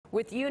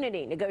with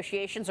unity.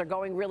 Negotiations are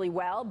going really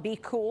well. Be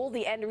cool.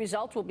 The end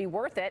result will be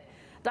worth it.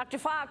 Dr.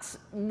 Fox,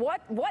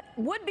 what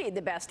would be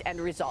the best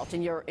end result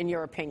in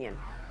your opinion?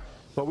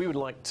 Well, we would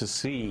like to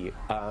see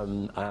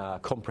a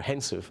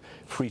comprehensive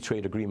free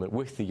trade agreement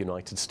with the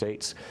United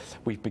States.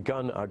 We've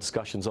begun our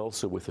discussions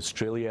also with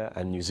Australia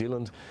and New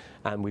Zealand,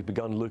 and we've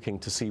begun looking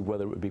to see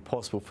whether it would be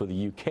possible for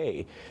the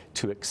UK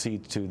to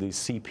accede to the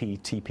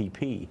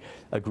CPTPP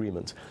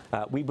agreement.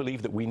 We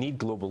believe that we need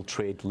global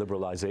trade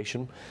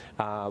liberalisation.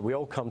 We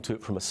all come to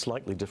it from a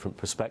slightly different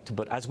perspective,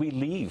 but as we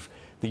leave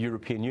the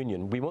European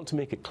Union, we want to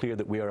make it clear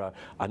that we are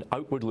an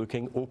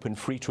outward-looking, open,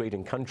 free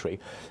trading country,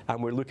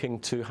 and we're looking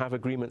to have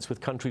agreements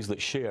with countries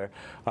that share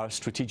our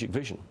strategic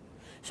vision.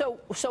 So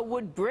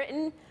would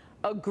Britain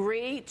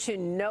agree to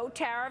no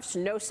tariffs,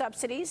 no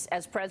subsidies,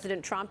 as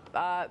President Trump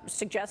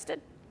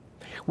suggested?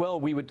 Well,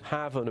 we would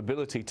have an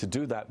ability to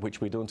do that, which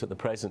we don't at the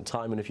present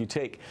time. And if you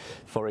take,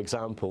 for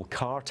example,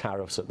 car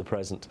tariffs at the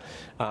present,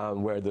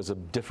 where there's a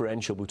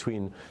differential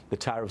between the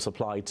tariffs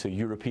applied to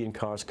European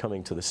cars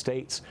coming to the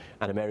States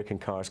and American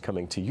cars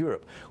coming to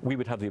Europe, we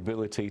would have the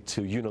ability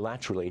to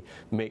unilaterally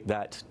make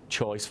that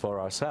choice for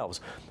ourselves.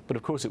 But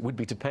of course, it would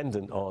be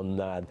dependent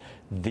on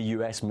the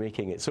US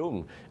making its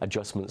own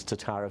adjustments to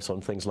tariffs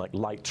on things like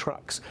light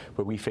trucks,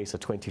 where we face a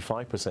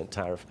 25%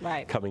 tariff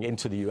coming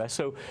into the US.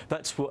 So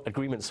that's what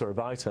agreements are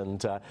about,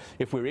 and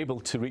if we're able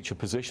to reach a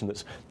position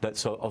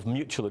that's of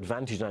mutual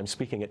advantage, and I'm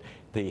speaking at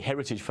the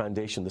Heritage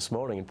Foundation this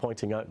morning and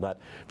pointing out that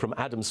from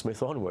Adam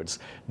Smith onwards,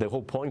 the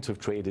whole point of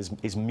trade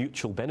is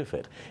mutual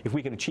benefit. If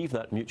we can achieve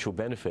that mutual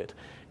benefit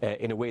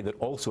in a way that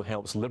also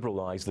helps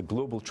liberalise the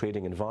global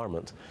trading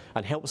environment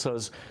and helps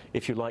us,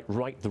 if you like,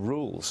 write the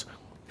rules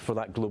for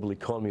that global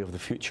economy of the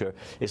future,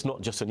 it's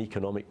not just an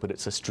economic, but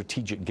it's a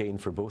strategic gain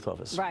for both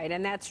of us. Right,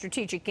 and that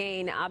strategic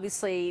gain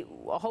obviously,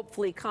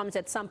 hopefully comes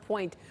at some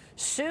point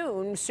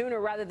soon, sooner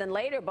rather than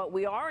later, but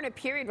we are in a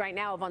period right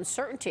now of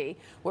uncertainty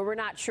where we're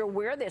not sure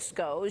where this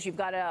goes. You've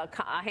got a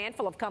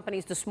handful of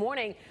companies this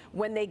morning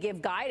when they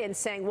give guidance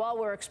saying, well,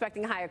 we're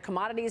expecting higher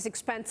commodities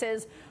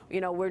expenses, you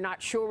know, we're not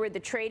sure where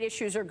the trade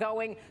issues are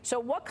going. So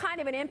what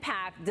kind of an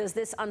impact does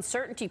this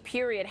uncertainty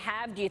period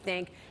have, do you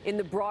think, in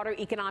the broader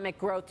economic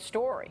growth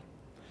story?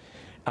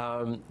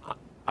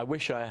 I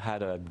wish I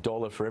had a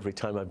dollar for every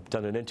time I've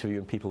done an interview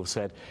and people have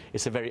said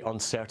it's a very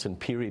uncertain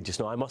period just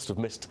now. I must have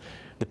missed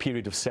the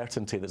period of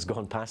certainty that's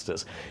gone past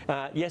us.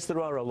 Yes, there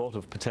are a lot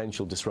of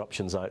potential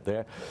disruptions out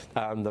there.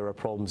 There are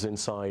problems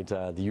inside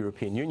the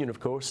European Union, of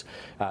course,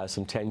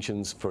 some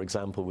tensions, for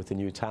example, with the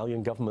new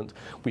Italian government.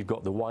 We've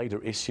got the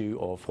wider issue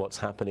of what's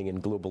happening in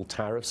global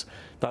tariffs.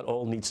 That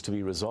all needs to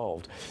be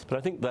resolved. But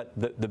I think that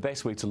the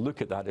best way to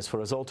look at that is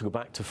for us all to go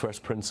back to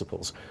first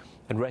principles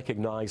and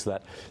recognise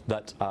that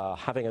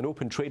having an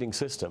open trading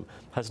system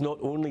has not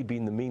only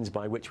been the means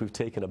by which we've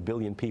taken 1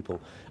 billion people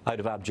out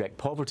of abject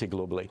poverty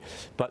globally,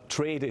 but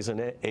trade is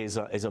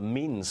a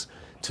means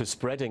to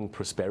spreading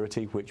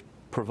prosperity, which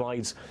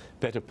provides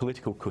better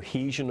political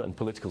cohesion and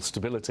political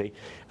stability,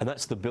 and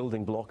that's the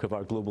building block of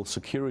our global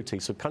security.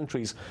 So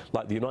countries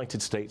like the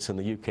United States and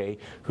the UK,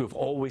 who have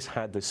always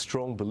had this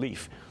strong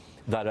belief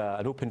that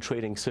an open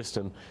trading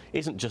system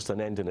isn't just an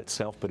end in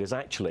itself, but is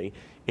actually,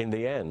 in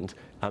the end,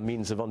 a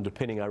means of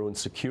underpinning our own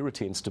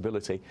security and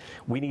stability.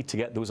 We need to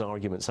get those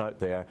arguments out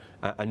there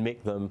and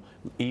make them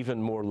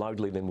even more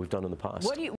loudly than we've done in the past.